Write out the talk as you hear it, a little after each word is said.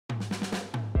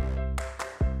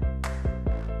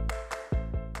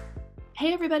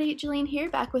Hey everybody, Jillian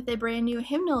here, back with a brand new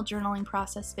Hymnal journaling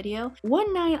process video.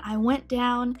 One night I went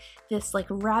down this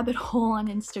rabbit hole on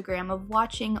Instagram of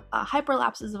watching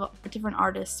hyperlapses of different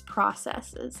artists'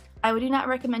 processes. I do not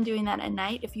recommend doing that at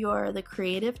night if you are the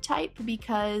creative type,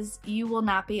 because you will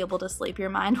not be able to sleep.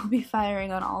 Your mind will be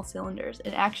firing on all cylinders.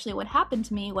 And actually what happened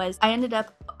to me was I ended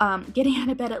up getting out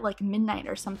of bed at midnight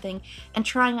or something and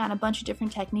trying on a bunch of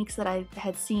different techniques that I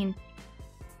had seen,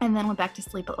 and then went back to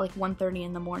sleep at 1:30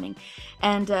 in the morning,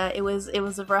 and it was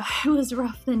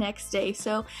rough the next day.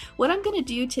 So what I'm gonna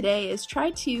do today is try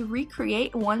to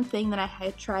recreate one thing that I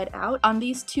had tried out on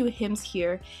these two hymns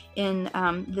here in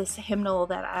this hymnal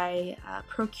that I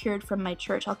procured from my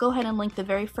church. I'll go ahead and link the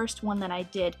very first one that I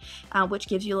did, which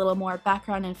gives you a little more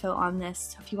background info on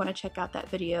this if you want to check out that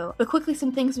video. But quickly,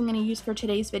 some things I'm going to use for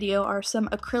today's video are some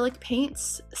acrylic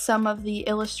paints, some of the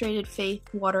Illustrated Faith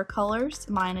watercolors.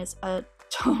 Mine is a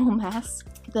total mess.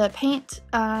 The paint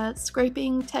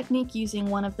scraping technique using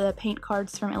one of the paint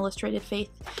cards from Illustrated Faith.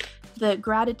 The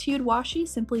gratitude washi,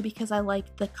 simply because I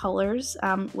like the colors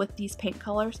with these paint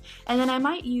colors. And then I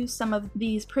might use some of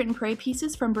these print and pray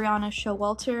pieces from Brianna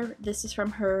Showalter. This is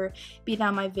from her Be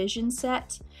Thou My Vision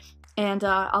set. And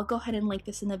I'll go ahead and link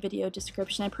this in the video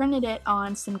description. I printed it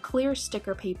on some clear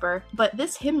sticker paper, but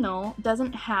this hymnal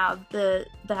doesn't have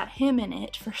that hymn in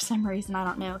it for some reason, I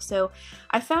don't know. So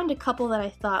I found a couple that I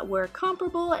thought were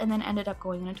comparable and then ended up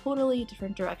going in a totally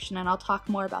different direction, and I'll talk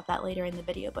more about that later in the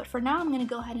video. But for now, I'm going to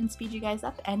go ahead and speed you guys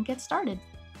up and get started.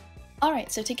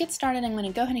 Alright, so to get started, I'm going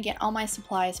to go ahead and get all my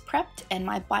supplies prepped, and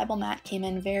my Bible mat came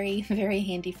in very, very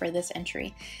handy for this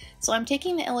entry. So I'm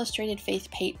taking the Illustrated Faith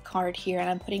paint card here, and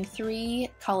I'm putting 3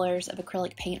 colors of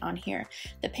acrylic paint on here.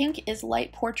 The pink is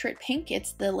Light Portrait Pink.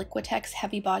 It's the Liquitex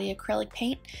Heavy Body Acrylic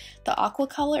Paint. The aqua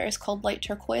color is called Light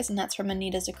Turquoise, and that's from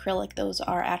Anita's Acrylic. Those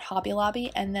are at Hobby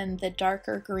Lobby. And then the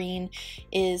darker green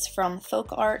is from Folk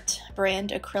Art brand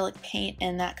acrylic paint,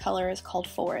 and that color is called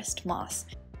Forest Moss.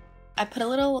 I put a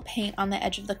little paint on the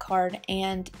edge of the card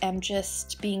and am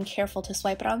just being careful to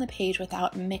swipe it on the page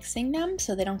without mixing them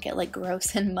so they don't get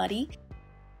gross and muddy.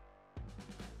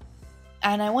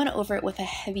 And I went over it with a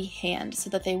heavy hand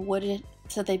so that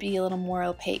they'd be a little more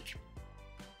opaque.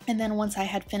 And then once I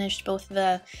had finished both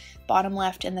the bottom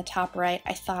left and the top right,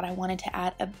 I thought I wanted to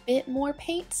add a bit more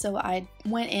paint, so I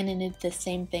went in and did the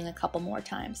same thing a couple more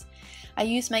times. I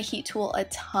used my heat tool a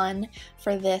ton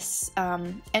for this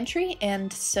entry,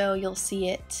 and so you'll see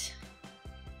it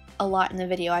a lot in the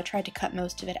video. I tried to cut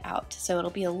most of it out, so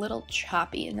it'll be a little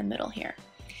choppy in the middle here.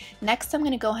 Next, I'm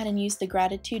going to go ahead and use the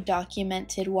Gratitude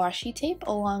Documented washi tape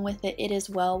along with the It Is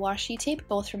Well washi tape,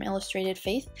 both from Illustrated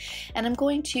Faith. And I'm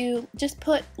going to just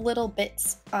put little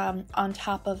bits on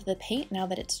top of the paint now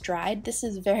that it's dried. This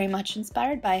is very much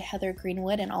inspired by Heather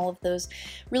Greenwood and all of those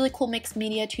really cool mixed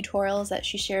media tutorials that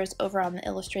she shares over on the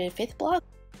Illustrated Faith blog.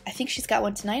 I think she's got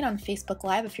one tonight on Facebook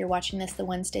Live if you're watching this the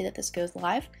Wednesday that this goes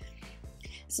live.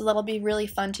 So that'll be really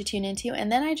fun to tune into. And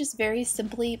then I just very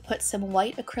simply put some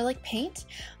white acrylic paint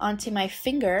onto my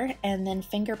finger and then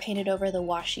finger painted over the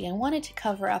washi. I wanted to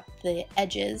cover up the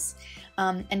edges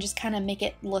and just kind of make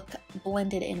it look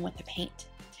blended in with the paint.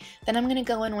 Then I'm going to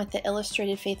go in with the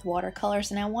Illustrated Faith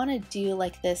watercolors, and I want to do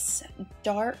this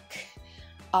dark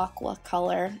aqua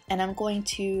color, and I'm going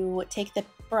to take the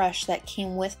brush that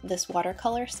came with this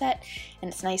watercolor set, and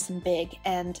it's nice and big,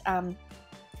 and I'm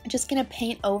just going to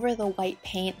paint over the white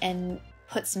paint and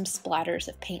put some splatters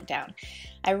of paint down.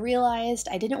 I realized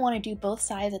I didn't want to do both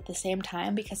sides at the same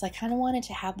time because I kind of wanted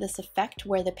to have this effect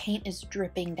where the paint is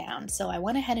dripping down. So I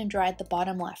went ahead and dried the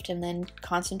bottom left and then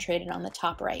concentrated on the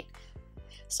top right.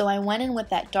 So I went in with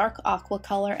that dark aqua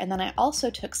color, and then I also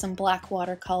took some black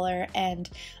watercolor and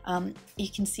you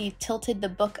can see tilted the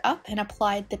book up and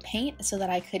applied the paint so that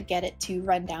I could get it to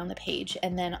run down the page,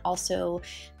 and then also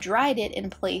dried it in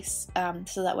place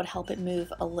so that would help it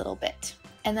move a little bit.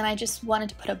 And then I just wanted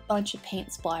to put a bunch of paint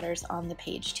splatters on the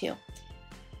page too.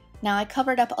 Now I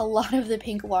covered up a lot of the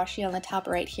pink washi on the top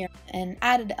right here and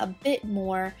added a bit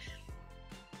more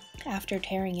after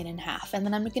tearing it in half. And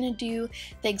then I'm going to do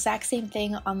the exact same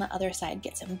thing on the other side,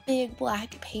 get some big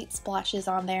black paint splotches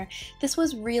on there. This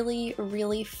was really,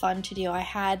 really fun to do. I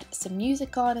had some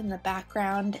music on in the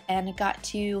background and I got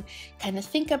to kind of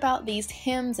think about these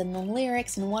hymns and the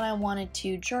lyrics and what I wanted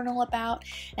to journal about.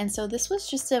 And so this was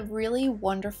just a really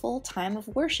wonderful time of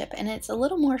worship, and it's a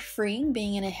little more freeing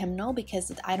being in a hymnal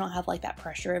because I don't have that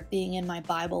pressure of being in my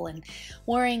Bible and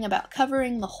worrying about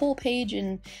covering the whole page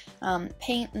in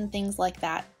paint and things like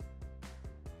that.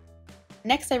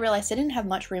 Next, I realized I didn't have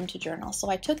much room to journal, so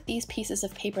I took these pieces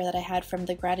of paper that I had from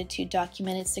the Gratitude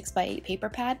Documented 6x8 paper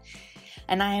pad,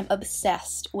 and I am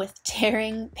obsessed with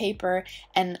tearing paper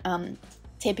and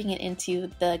taping it into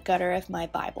the gutter of my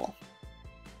Bible.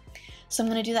 So I'm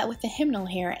going to do that with the hymnal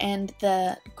here, and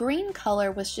the green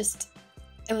color was just,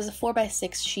 it was a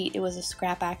 4x6 sheet, it was a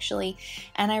scrap actually,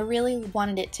 and I really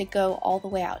wanted it to go all the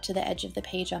way out to the edge of the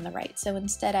page on the right, so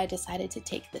instead I decided to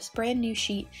take this brand new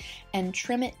sheet and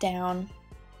trim it down,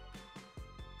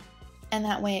 and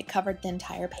that way it covered the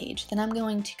entire page. Then I'm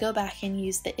going to go back and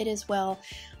use the It Is Well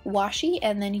washi,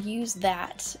 and then use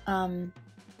that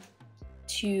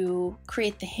to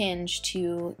create the hinge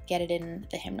to get it in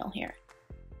the hymnal here.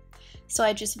 So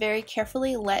I just very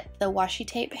carefully let the washi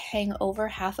tape hang over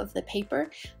half of the paper,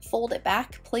 fold it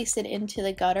back, place it into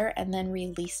the gutter, and then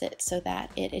release it so that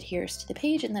it adheres to the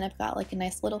page, and then I've got like a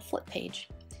nice little flip page.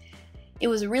 It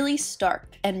was really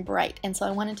stark and bright, and so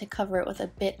I wanted to cover it with a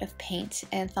bit of paint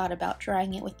and thought about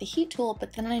drying it with the heat tool,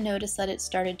 but then I noticed that it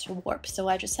started to warp, so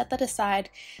I just set that aside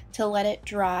to let it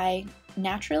dry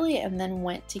naturally and then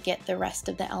went to get the rest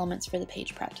of the elements for the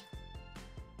page prepped.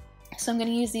 So I'm going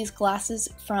to use these glasses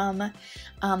from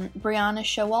Brianna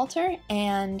Showalter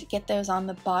and get those on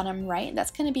the bottom right.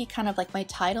 That's going to be kind of like my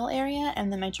title area,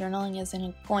 and then my journaling is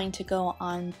going to go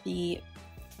on the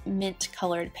mint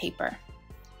colored paper.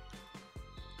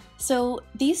 So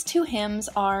these two hymns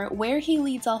are Where He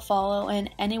Leads I'll Follow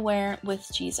and Anywhere with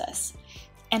Jesus.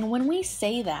 And when we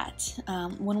say that,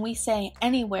 when we say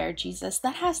anywhere Jesus,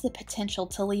 that has the potential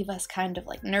to leave us kind of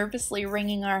like nervously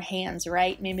wringing our hands,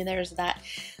 right? Maybe there's that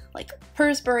like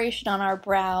perspiration on our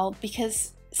brow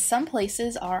because some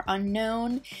places are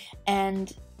unknown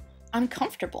and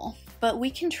uncomfortable, but we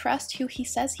can trust who He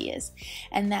says He is,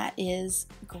 and that is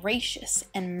gracious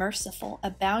and merciful,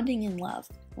 abounding in love,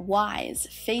 wise,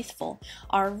 faithful,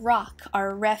 our rock,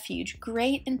 our refuge,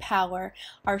 great in power,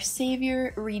 our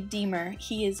Savior, Redeemer.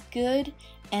 He is good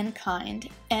and kind,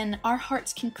 and our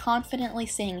hearts can confidently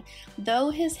sing,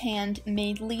 though His hand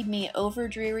may lead me over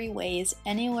dreary ways,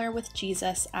 anywhere with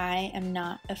Jesus I am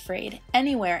not afraid.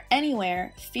 Anywhere,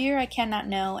 anywhere, fear I cannot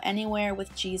know, anywhere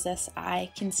with Jesus I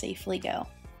can safely go.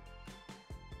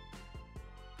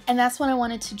 And that's what I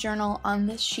wanted to journal on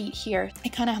this sheet here. I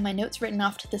kind of have my notes written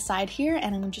off to the side here,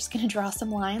 and I'm just going to draw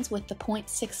some lines with the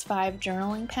 0.65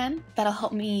 journaling pen. That'll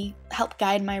help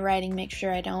guide my writing, make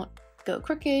sure I don't go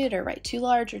crooked or write too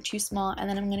large or too small. And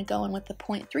then I'm going to go in with the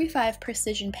 0.35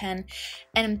 precision pen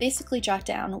and basically jot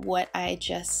down what I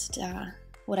just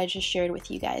shared with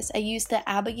you guys. I used the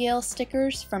Abigail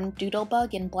stickers from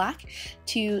Doodlebug in black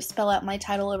to spell out my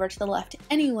title over to the left,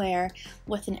 anywhere,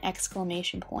 with an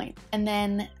exclamation point. And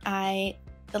then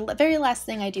the very last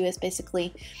thing I do is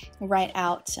basically write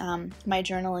out my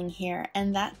journaling here,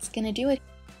 and that's gonna do it.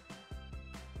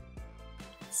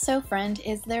 So friend,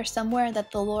 is there somewhere that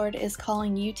the Lord is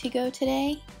calling you to go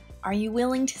today? Are you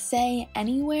willing to say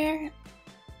anywhere?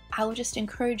 I would just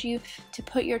encourage you to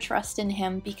put your trust in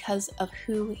Him because of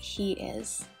who He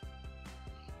is.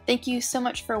 Thank you so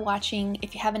much for watching.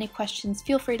 If you have any questions,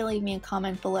 feel free to leave me a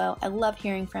comment below. I love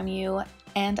hearing from you,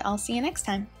 and I'll see you next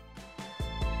time.